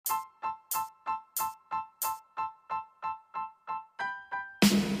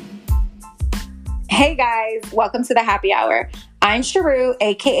Hey guys, welcome to the happy hour. I'm Shrouq,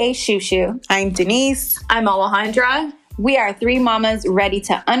 aka Shushu. I'm Denise. I'm Alejandra. We are three mamas ready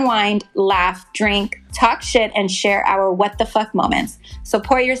to unwind, laugh, drink, talk shit, and share our what the fuck moments. So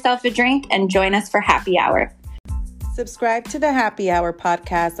pour yourself a drink and join us for happy hour. Subscribe to the Happy Hour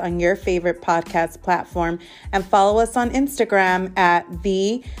podcast on your favorite podcast platform and follow us on Instagram at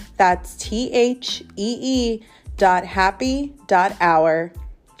THEE.happy.hour.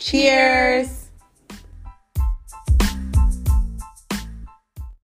 Cheers.